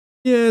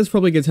Yeah, it's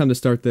probably a good time to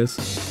start this.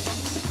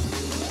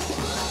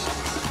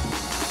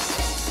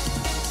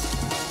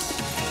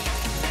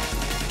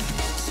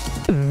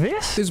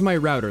 This is my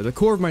router, the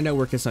core of my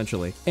network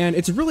essentially. And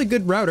it's a really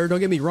good router, don't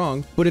get me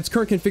wrong, but its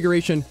current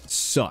configuration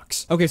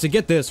sucks. Okay, so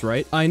get this,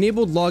 right? I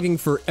enabled logging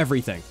for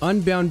everything.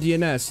 Unbound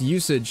DNS,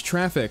 usage,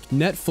 traffic,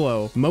 net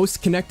flow,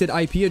 most connected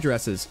IP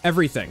addresses,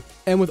 everything.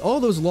 And with all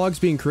those logs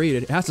being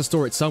created, it has to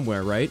store it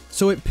somewhere, right?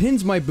 So it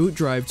pins my boot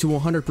drive to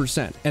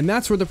 100%. And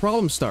that's where the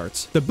problem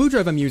starts. The boot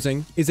drive I'm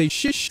using is a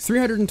shish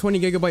 320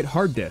 gigabyte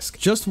hard disk,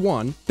 just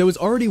one, that was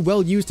already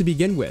well used to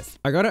begin with.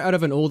 I got it out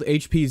of an old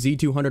HP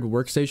Z200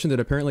 workstation that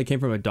apparently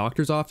came from a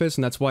doctor's office,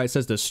 and that's why it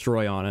says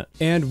destroy on it.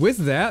 And with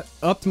that,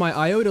 upped my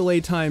IO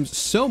delay times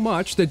so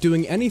much that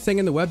doing anything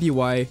in the web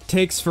UI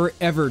takes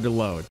forever to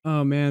load.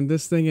 Oh man,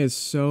 this thing is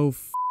so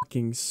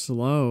fucking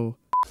slow.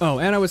 Oh,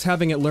 and I was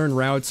having it learn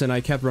routes and I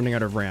kept running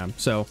out of RAM,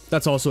 so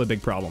that's also a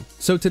big problem.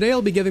 So today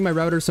I'll be giving my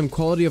router some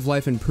quality of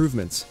life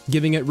improvements,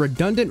 giving it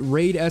redundant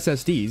RAID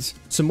SSDs,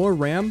 some more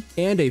RAM,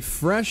 and a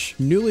fresh,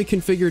 newly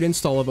configured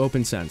install of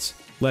OpenSense.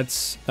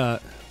 Let's,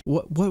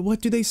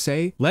 what do they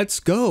say?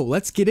 Let's go,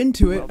 let's get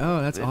into it.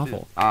 Oh, that's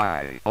awful.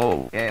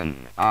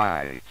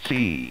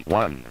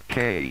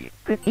 IONIC1K.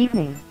 Good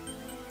evening.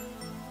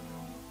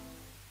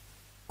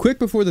 Quick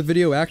before the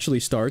video actually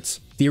starts,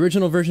 the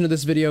original version of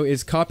this video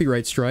is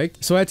copyright strike,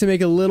 so I had to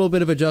make a little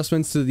bit of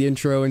adjustments to the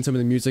intro and some of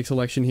the music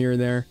selection here and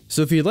there.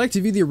 So if you'd like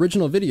to view the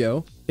original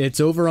video, it's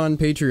over on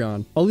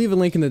Patreon. I'll leave a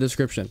link in the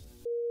description.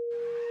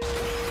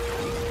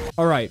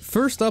 Alright,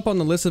 first up on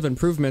the list of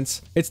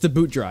improvements, it's the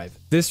boot drive.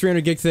 This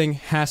 300 gig thing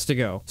has to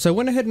go. So I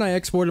went ahead and I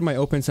exported my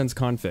OpenSense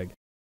config.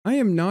 I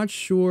am not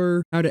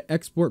sure how to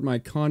export my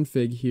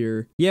config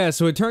here. Yeah,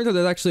 so it turns out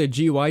there's actually a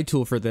GUI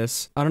tool for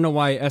this. I don't know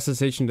why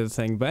SSH into the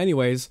thing, but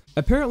anyways,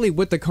 apparently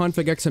with the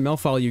config XML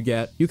file you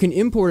get, you can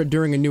import it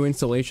during a new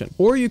installation,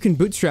 or you can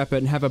bootstrap it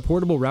and have a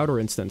portable router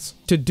instance.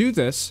 To do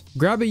this,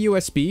 grab a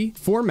USB,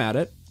 format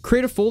it,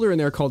 create a folder in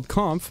there called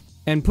conf,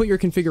 and put your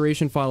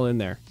configuration file in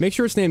there. Make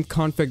sure it's named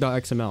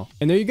config.xml,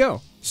 and there you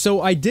go.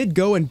 So I did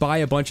go and buy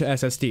a bunch of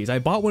SSDs. I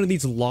bought one of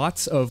these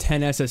lots of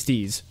 10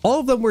 SSDs. All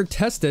of them were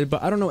tested,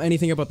 but I don't know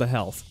anything about the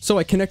health. So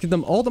I connected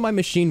them all to my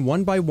machine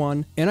one by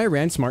one, and I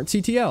ran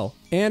SmartCTL.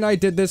 And I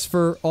did this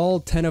for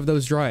all 10 of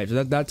those drives.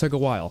 That took a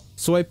while.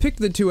 So I picked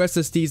the two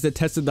SSDs that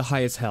tested the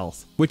highest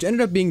health, which ended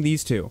up being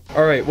these two.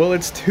 Alright, well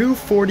it's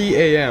 2:40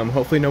 a.m.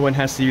 Hopefully no one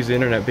has to use the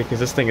internet because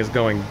this thing is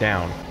going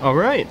down.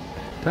 Alright,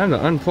 time to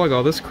unplug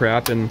all this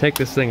crap and take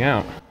this thing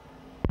out.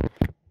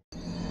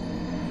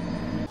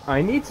 I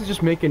need to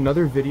just make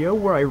another video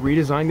where I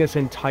redesign this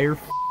entire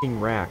f***ing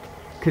rack.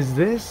 Cause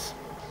this...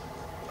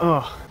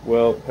 ugh.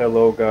 Well,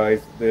 hello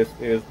guys, this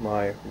is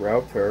my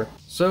router.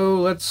 So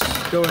let's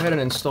go ahead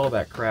and install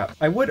that crap.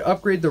 I would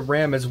upgrade the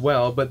RAM as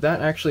well, but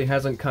that actually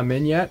hasn't come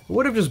in yet. I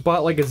would have just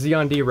bought like a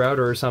Xeon D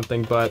router or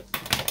something, but...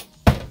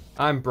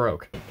 I'm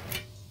broke.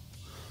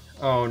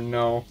 Oh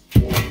no.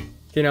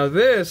 Okay, now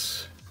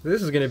this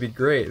is gonna be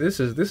great. This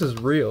is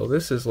real.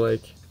 This is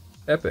like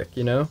epic,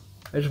 you know?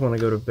 I just want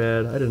to go to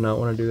bed. I did not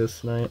want to do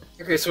this tonight.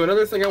 Okay, so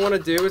another thing I want to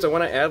do is I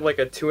want to add like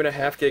a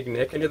 2.5 gig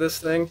NIC into this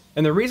thing.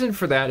 And the reason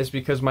for that is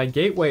because my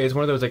gateway is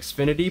one of those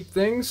Xfinity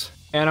things.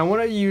 And I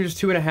want to use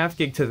 2.5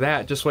 gig to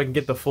that just so I can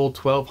get the full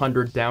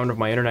 1200 down of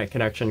my internet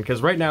connection.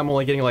 Because right now I'm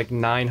only getting like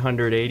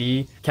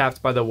 980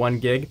 capped by the 1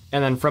 gig.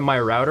 And then from my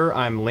router,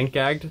 I'm link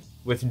gagged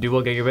with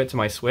dual gigabit to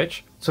my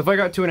switch. So if I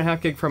got 2.5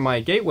 gig from my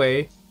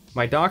gateway,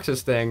 my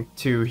DOCSIS thing,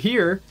 to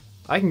here,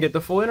 I can get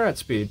the full internet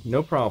speed,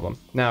 no problem.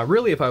 Now,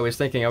 really, if I was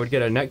thinking, I would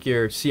get a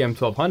Netgear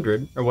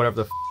CM1200, or whatever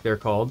the f they're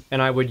called,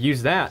 and I would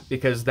use that,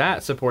 because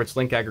that supports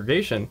link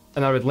aggregation,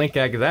 and I would link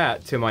ag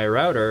that to my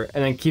router,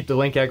 and then keep the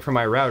link ag from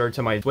my router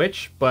to my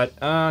switch, but,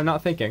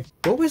 not thinking.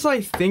 What was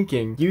I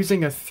thinking,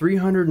 using a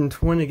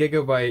 320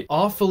 gigabyte,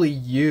 awfully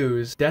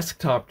used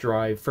desktop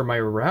drive for my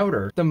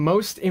router? The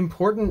most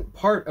important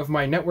part of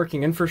my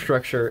networking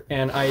infrastructure,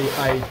 and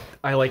I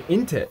like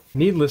int it.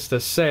 Needless to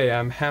say,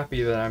 I'm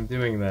happy that I'm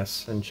doing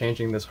this, and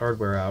changing this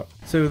hardware out.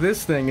 So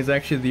this thing is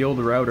actually the old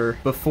router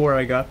before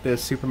I got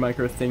this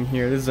Supermicro thing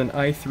here. This is an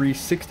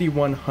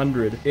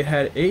i3-6100. It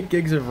had 8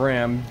 gigs of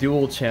RAM,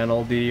 dual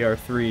channel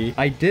DDR3.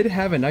 I did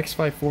have an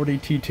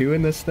X540T2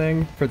 in this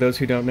thing. For those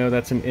who don't know,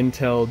 that's an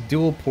Intel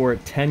dual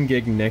port 10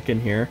 gig NIC in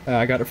here.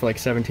 I got it for like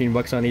 17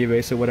 bucks on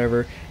eBay, so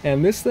whatever.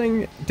 And this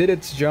thing did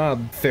its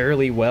job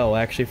fairly well,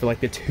 actually, for like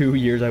the 2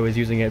 years I was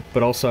using it.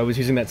 But also I was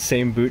using that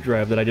same boot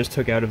drive that I just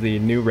took out of the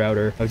new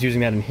router. I was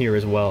using that in here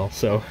as well,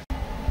 so.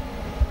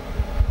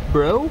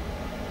 Bro?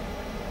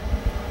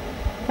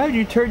 How did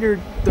you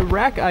turn the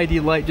rack ID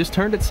light just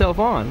turned itself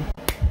on?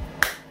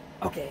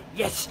 Okay,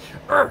 yes.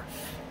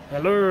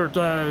 Hello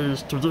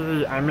guys,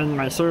 today I'm in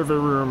my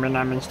server room and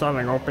I'm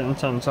installing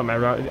OpenSense on my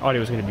router. The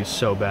audio is going to be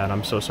so bad,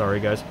 I'm so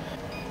sorry guys.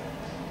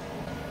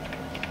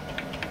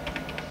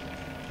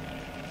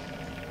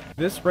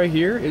 This right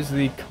here is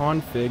the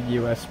config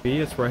USB.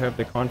 It's where I have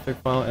the config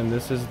file, and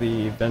this is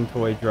the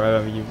Ventoy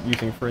drive I'm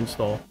using for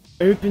install.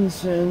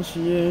 OpenSense,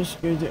 yes,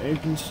 go to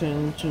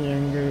OpenSense and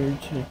then go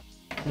to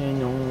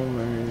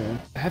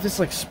I have this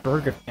like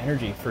spurg of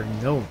energy for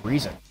no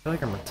reason. I feel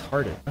like I'm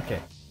retarded. Okay.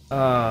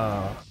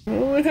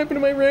 What happened to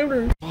my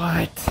router?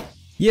 What?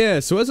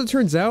 Yeah, so as it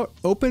turns out,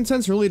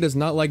 OpenSense really does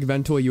not like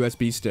Ventoy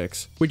USB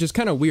sticks, which is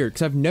kind of weird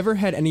because I've never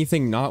had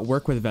anything not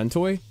work with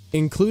Ventoy,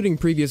 including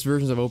previous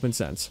versions of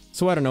OpenSense.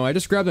 So I don't know, I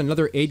just grabbed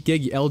another 8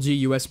 gig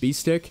LG USB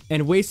stick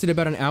and wasted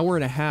about an hour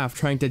and a half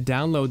trying to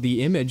download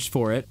the image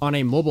for it on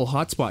a mobile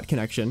hotspot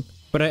connection.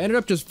 But I ended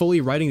up just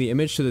fully writing the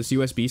image to this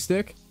USB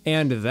stick,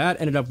 and that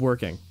ended up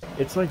working.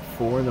 It's like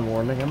 4 in the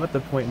morning. I'm at the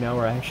point now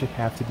where I actually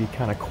have to be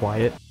kind of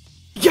quiet.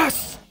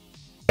 Yes!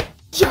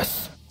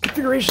 Yes!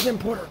 Configuration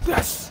importer,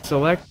 yes!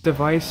 Select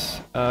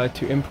device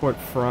to import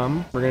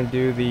from. We're gonna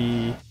do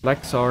the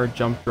Lexar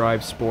Jump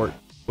Drive Sport,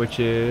 which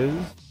is,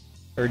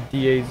 or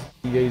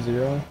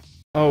DA0.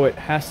 Oh, it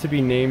has to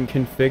be named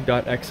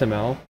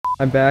config.xml.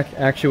 I'm back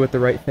actually with the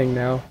right thing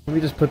now. Let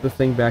me just put the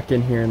thing back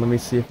in here and let me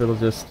see if it'll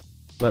just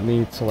let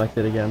me select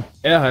it again.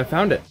 Yeah, I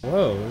found it.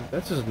 Whoa,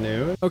 that's just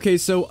new. Okay,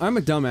 so I'm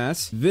a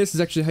dumbass. This is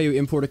actually how you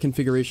import a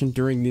configuration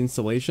during the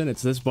installation.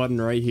 It's this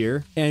button right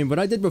here. And what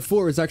I did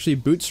before is actually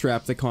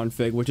bootstrap the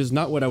config, which is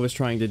not what I was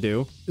trying to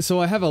do. So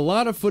I have a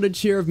lot of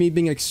footage here of me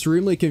being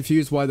extremely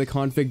confused why the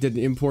config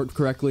didn't import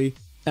correctly.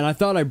 And I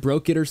thought I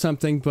broke it or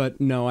something, but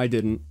no, I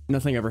didn't.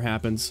 Nothing ever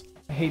happens.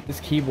 I hate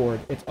this keyboard.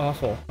 It's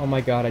awful. Oh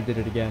my god, I did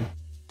it again.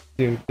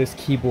 Dude, this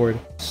keyboard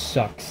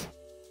sucks.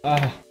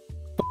 F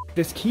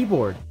this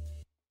keyboard.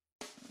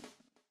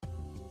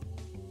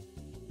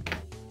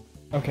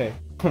 Okay.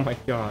 Oh my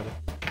god.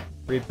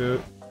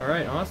 Reboot.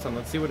 Alright, awesome.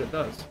 Let's see what it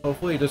does.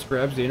 Hopefully it just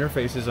grabs the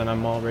interfaces and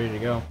I'm all ready to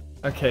go.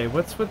 Okay,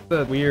 what's with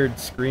the weird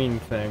screen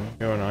thing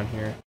going on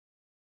here?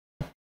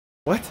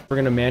 What? We're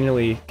gonna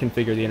manually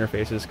configure the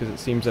interfaces because it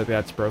seems like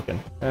that's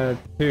broken.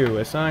 2,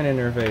 assign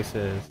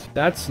interfaces.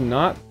 That's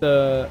not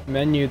the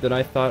menu that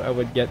I thought I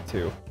would get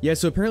to. Yeah,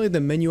 so apparently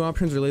the menu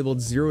options are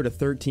labeled 0 to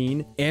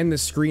 13, and the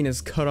screen is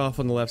cut off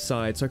on the left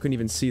side, so I couldn't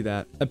even see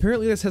that.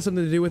 Apparently this has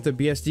something to do with the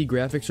BSD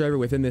graphics driver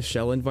within this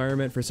shell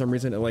environment. For some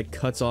reason, it like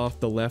cuts off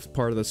the left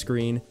part of the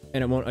screen,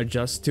 and it won't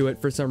adjust to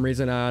it for some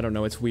reason. I don't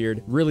know, it's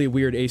weird. Really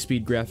weird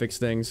A-speed graphics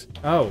things.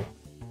 Oh.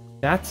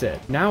 That's it.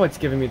 Now it's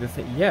giving me the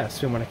thing.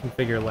 Yes, we want to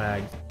configure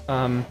lags.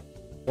 1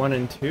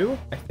 and 2?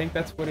 I think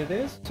that's what it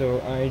is. So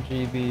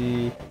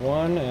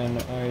IGB1 and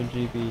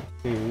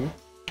IGB2.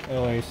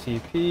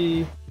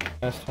 LACP.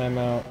 S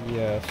timeout.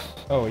 Yes.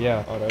 Oh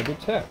yeah. Auto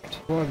detect.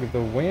 Plug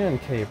the WAN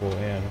cable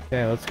in.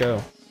 Okay, let's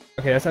go.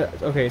 Okay,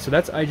 okay. So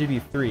that's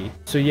IGB3.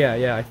 So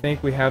yeah. I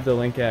think we have the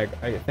link ag.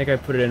 I think I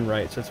put it in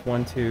right. So it's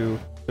 1, 2,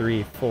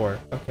 3, 4.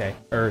 Okay.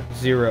 Or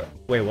 0.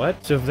 Wait,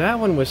 what? So if that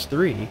one was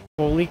 3,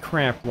 holy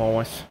crap,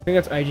 Wallace. I think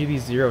that's IGB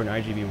 0 and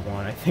IGB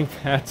 1. I think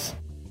that's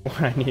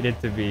what I needed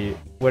to be.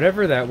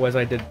 Whatever that was,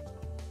 I did.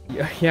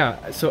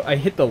 Yeah. So I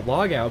hit the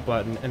logout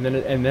button, and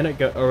then it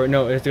go. Or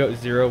no, it goes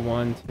 0,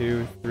 1,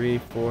 2, 3,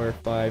 4,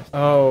 5.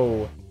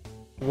 Oh,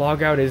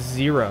 logout is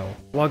 0.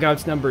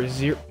 Logout's number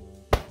 0.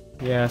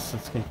 Yes.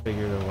 Let's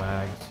configure the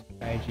lags.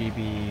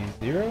 IGB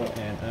 0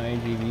 and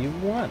IGB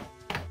 1.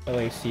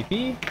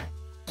 LACP.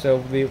 So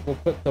we'll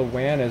put the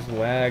WAN as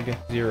lag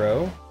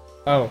 0.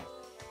 Oh.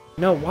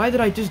 No, why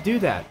did I just do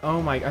that?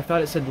 Oh my, I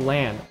thought it said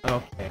LAN.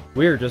 Okay.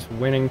 We're just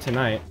winning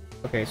tonight.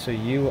 Okay, so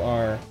you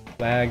are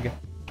lag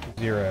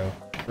 0.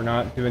 We're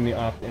not doing the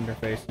opt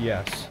interface.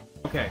 Yes.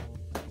 Okay.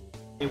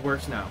 It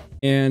works now.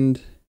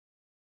 And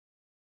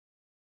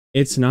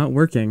it's not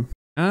working.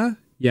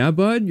 Yeah,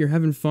 bud? You're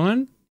having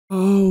fun?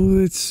 Oh,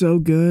 it's so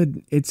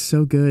good. It's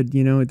so good.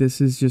 You know,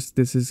 this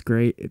is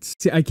great.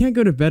 See, I can't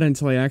go to bed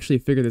until I actually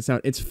figure this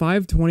out. It's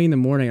 5:20 in the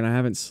morning and I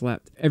haven't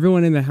slept.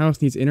 Everyone in the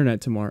house needs internet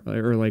tomorrow,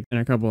 or like in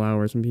a couple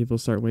hours when people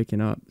start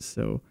waking up.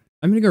 So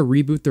I'm gonna go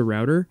reboot the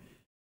router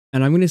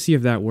and I'm gonna see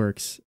if that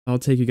works. I'll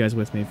take you guys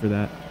with me for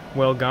that.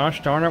 Well,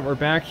 gosh darn it, we're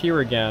back here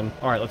again.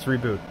 All right, let's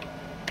reboot.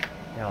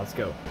 Yeah, let's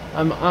go.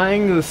 I'm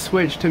eyeing the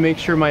switch to make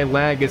sure my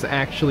lag is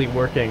actually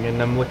working, and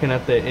I'm looking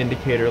at the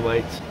indicator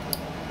lights.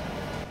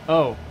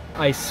 Oh.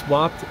 I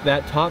swapped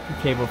that top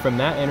cable from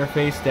that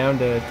interface down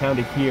to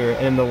here,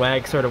 and the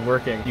lag started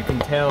working. You can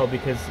tell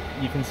because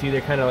you can see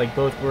they're kind of like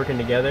both working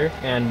together,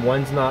 and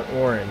one's not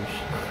orange.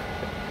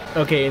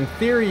 Okay, in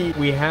theory,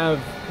 we have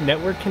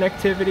network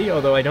connectivity,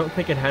 although I don't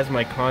think it has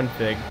my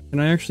config. Can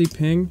I actually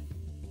ping?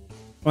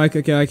 Oh,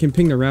 okay, I can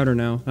ping the router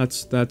now.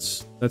 That's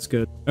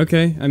good.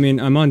 Okay, I mean,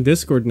 I'm on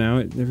Discord now.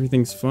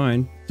 Everything's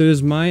fine. So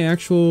does my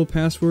actual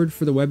password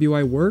for the web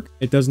UI work?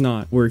 It does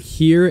not. We're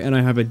here, and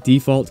I have a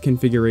default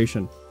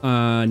configuration.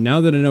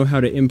 Now that I know how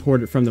to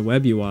import it from the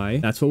web UI,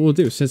 that's what we'll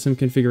do. System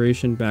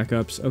configuration,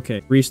 backups.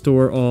 Okay,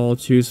 restore all,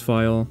 choose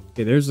file.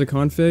 Okay, there's the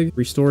config.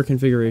 Restore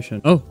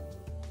configuration. Oh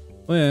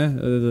yeah,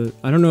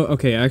 I don't know.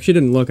 Okay, I actually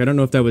didn't look. I don't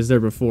know if that was there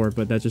before,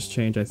 but that just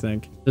changed, I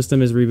think.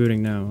 System is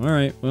rebooting now. All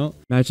right, well,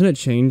 imagine it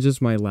changes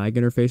my lag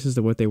interfaces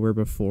to what they were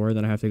before,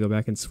 then I have to go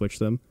back and switch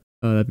them.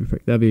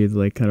 That'd be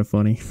like kind of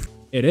funny.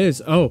 It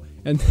is. Oh,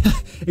 and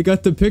it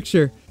got the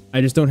picture. I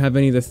just don't have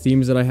any of the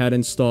themes that I had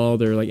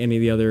installed or like any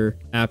of the other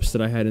apps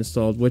that I had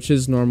installed, which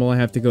is normal. I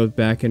have to go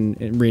back and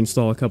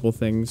reinstall a couple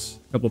things,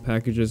 a couple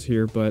packages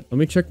here, but let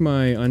me check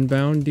my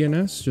Unbound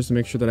DNS just to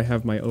make sure that I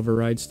have my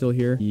override still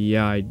here.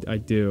 Yeah, I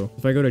do.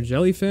 If I go to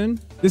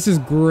Jellyfin, this is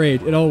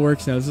great. It all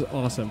works now. This is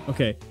awesome.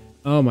 Okay.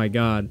 Oh my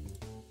God.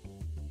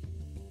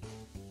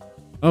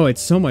 Oh,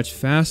 it's so much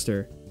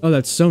faster. Oh,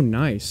 that's so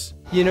nice.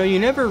 You know, you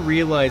never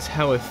realize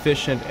how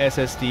efficient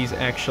SSDs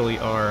actually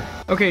are.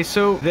 Okay,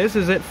 so this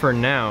is it for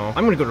now.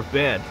 I'm gonna go to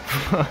bed.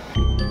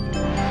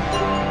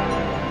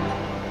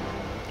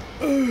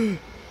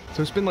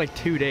 So it's been like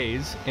 2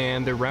 days,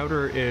 and the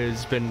router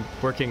has been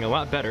working a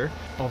lot better.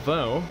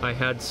 Although, I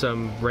had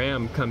some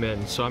RAM come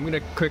in, so I'm gonna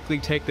quickly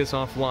take this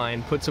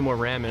offline, put some more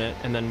RAM in it,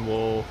 and then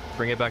we'll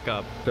bring it back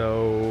up.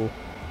 So...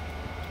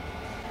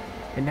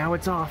 And now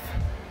it's off.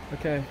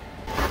 Okay.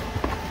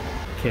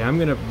 Okay, I'm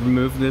gonna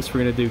remove this. We're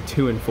gonna do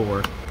 2 and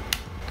 4.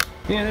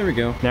 Yeah, there we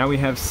go. Now we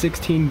have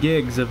 16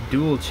 gigs of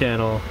dual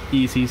channel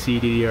ECC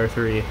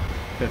DDR3.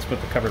 Let's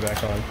put the cover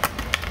back on.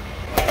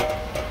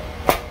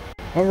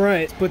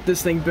 Alright, let's put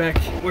this thing back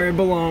where it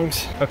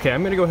belongs. Okay,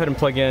 I'm gonna go ahead and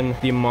plug in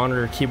the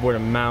monitor, keyboard,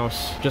 and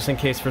mouse. Just in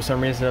case for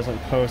some reason it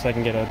doesn't post, I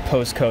can get a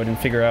postcode and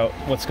figure out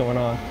what's going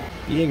on.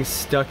 Being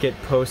stuck at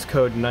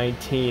postcode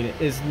 19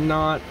 is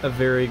not a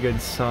very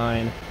good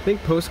sign. I think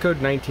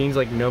postcode 19 is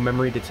like no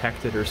memory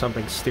detected or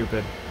something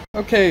stupid.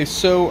 Okay,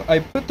 so I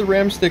put the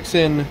RAM sticks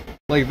in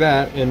like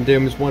that in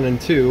DIMMs 1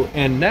 and 2,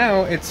 and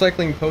now it's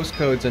cycling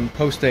postcodes and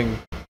posting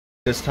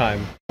this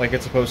time like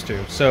it's supposed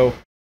to. So,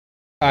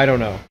 I don't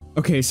know.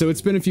 Okay, so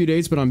it's been a few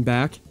days, but I'm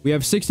back. We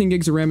have 16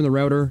 gigs of RAM in the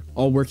router,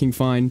 all working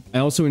fine. I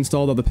also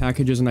installed all the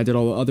packages and I did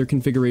all the other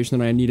configuration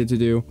that I needed to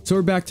do. So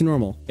we're back to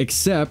normal.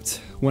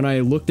 Except, when I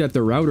looked at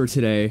the router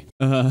today,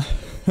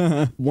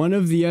 one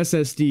of the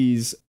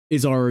SSDs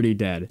is already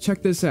dead.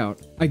 Check this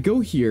out. I go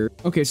here.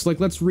 Okay, so like,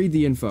 let's read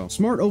the info.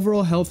 Smart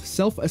overall health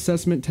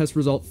self-assessment test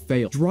result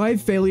failed.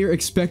 Drive failure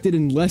expected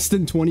in less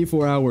than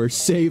 24 hours.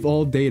 Save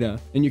all data.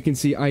 And you can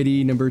see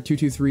ID number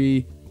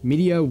 223,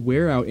 media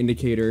wear out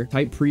indicator,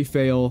 type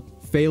pre-fail,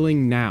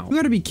 failing now. You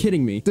gotta be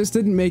kidding me. This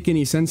didn't make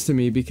any sense to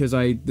me because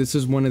this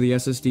is one of the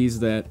SSDs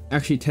that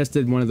actually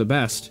tested one of the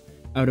best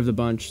out of the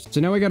bunch.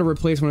 So now I gotta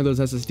replace one of those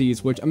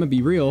SSDs, which I'm gonna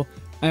be real,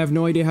 I have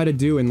no idea how to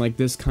do in like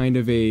this kind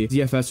of a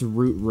ZFS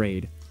root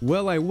RAID.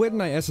 Well, I went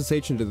and I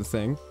SSH into the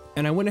thing,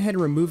 and I went ahead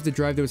and removed the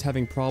drive that was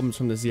having problems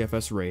from the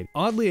ZFS RAID.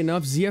 Oddly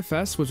enough,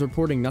 ZFS was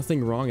reporting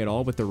nothing wrong at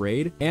all with the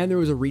RAID, and there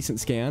was a recent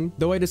scan,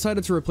 though I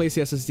decided to replace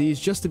the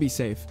SSDs just to be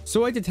safe.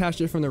 So I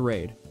detached it from the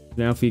RAID.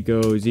 Now if we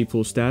go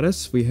zpool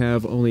status, we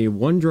have only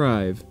one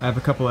drive. I have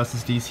a couple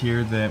SSDs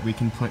here that we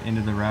can put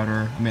into the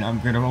router. I mean, I'm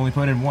gonna only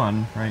put in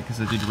one, right, because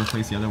I did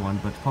replace the other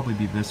one, but probably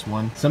be this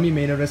one. Some of you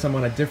may notice I'm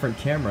on a different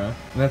camera,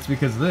 and that's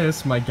because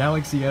this, my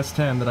Galaxy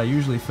S10 that I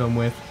usually film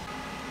with,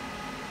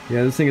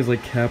 yeah, this thing is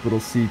like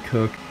capital C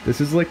cook. This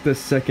is like the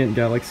second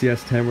Galaxy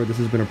S10 where this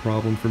has been a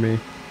problem for me.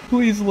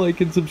 Please like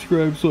and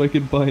subscribe so I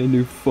can buy a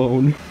new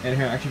phone. And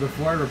here, actually,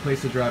 before I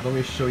replace the drive, let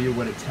me show you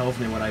what it tells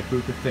me when I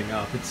boot the thing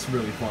up. It's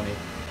really funny.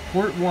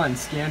 Port 1,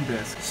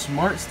 ScanDisk,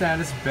 smart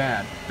status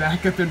bad,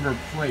 backup and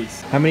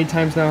replace. How many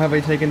times now have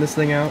I taken this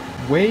thing out?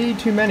 Way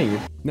too many.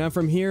 Now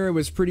from here, it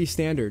was pretty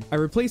standard. I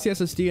replaced the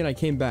SSD and I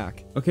came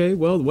back. Okay,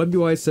 well,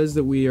 WebUI says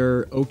that we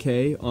are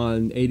okay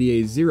on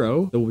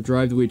ADA0, the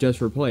drive that we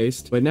just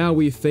replaced, but now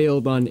we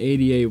failed on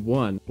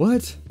ADA1.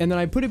 What? And then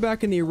I put it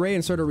back in the array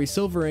and started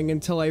resilvering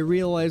until I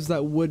realized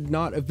that would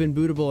not have been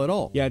bootable at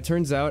all. Yeah, it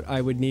turns out I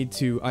would need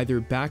to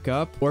either back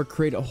up or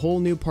create a whole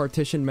new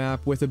partition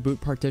map with a boot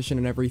partition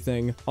and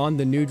everything on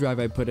the new drive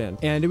I put in.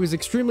 And it was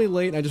extremely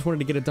late and I just wanted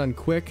to get it done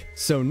quick.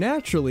 So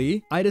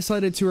naturally, I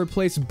decided to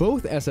replace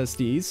both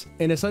SSDs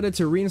and decided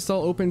to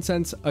reinstall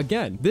OpenSense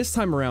again. This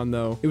time around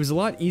though, it was a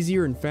lot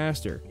easier and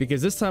faster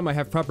because this time I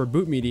have proper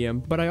boot medium,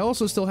 but I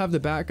also still have the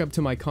backup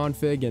to my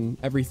config and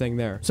everything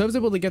there. So I was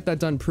able to get that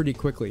done pretty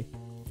quickly.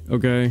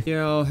 Okay.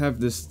 Yeah, I'll have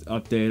this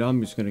update.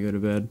 I'm just gonna go to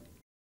bed.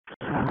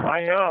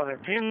 I know, they're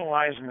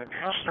penalizing the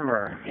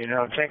customer, you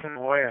know, taking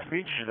away a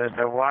feature that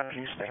the watch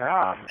used to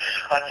have.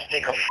 Let's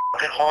stick a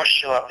fucking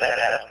horseshoe up that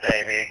ass,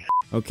 baby.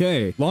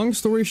 Okay, long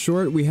story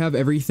short, we have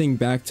everything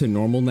back to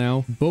normal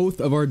now.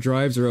 Both of our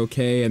drives are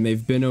okay, and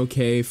they've been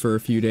okay for a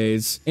few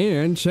days.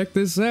 And check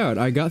this out,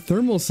 I got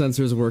thermal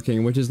sensors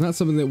working, which is not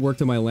something that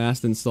worked on my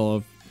last install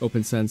of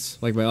OpenSense,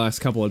 like my last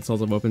couple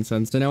installs of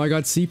OpenSense. So now I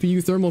got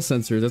CPU thermal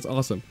sensors, that's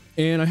awesome.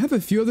 And I have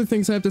a few other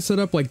things I have to set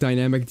up, like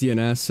dynamic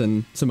DNS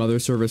and some other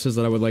services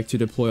that I would like to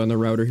deploy on the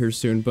router here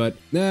soon, but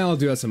I'll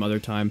do that some other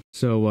time.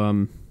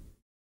 So,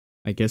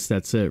 I guess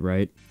that's it,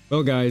 right?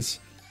 Well, guys,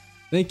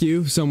 thank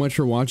you so much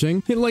for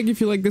watching. Hit like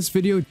if you like this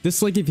video,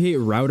 dislike if you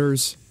hate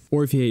routers,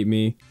 or if you hate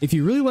me. If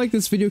you really like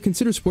this video,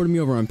 consider supporting me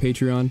over on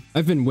Patreon.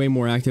 I've been way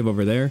more active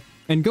over there.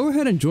 And go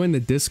ahead and join the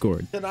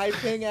Discord. Can I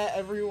ping at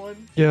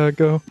everyone? Yeah,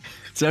 go.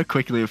 See how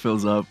quickly it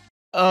fills up.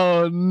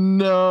 Oh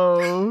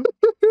no!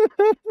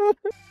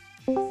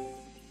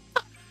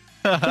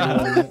 No.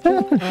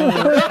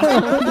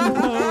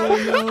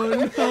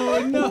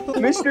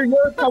 Mr.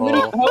 York, how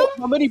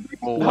many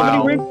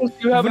wrinkles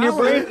do you have in your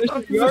brain,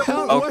 Mr. York?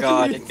 Oh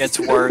god, it gets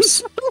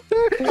worse.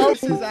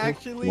 This is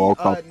actually Woke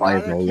up not a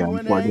 5 a.m.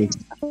 Q&A,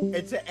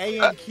 it's an A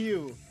and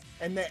Q.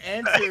 And the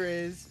answer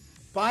is,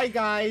 bye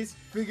guys,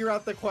 figure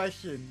out the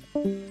question.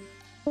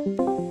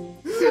 Oh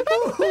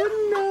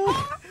no.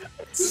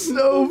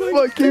 So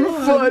fucking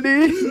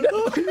funny.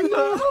 Oh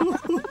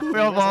no.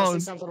 Real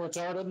bones.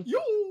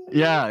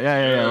 Yeah.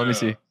 Let me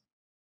see.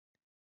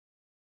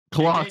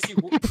 Clock.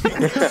 What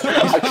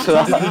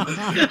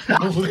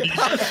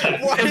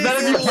is that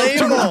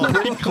label?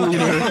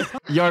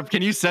 Yarp,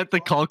 can you set the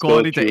call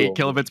quality to 8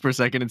 kilobits per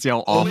second and see how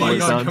awful it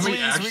sounds? Can we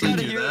actually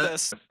do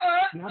this?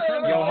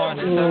 Johan,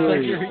 it sounds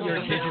like your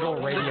digital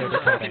radio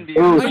decoding.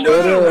 I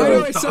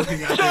know, it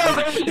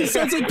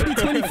sounds like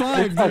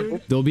P25,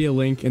 dude. There'll be a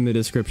link in the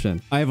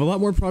description. I have a lot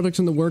more projects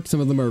in the works. Some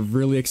of them are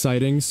really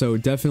exciting, so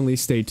definitely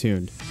stay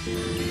tuned.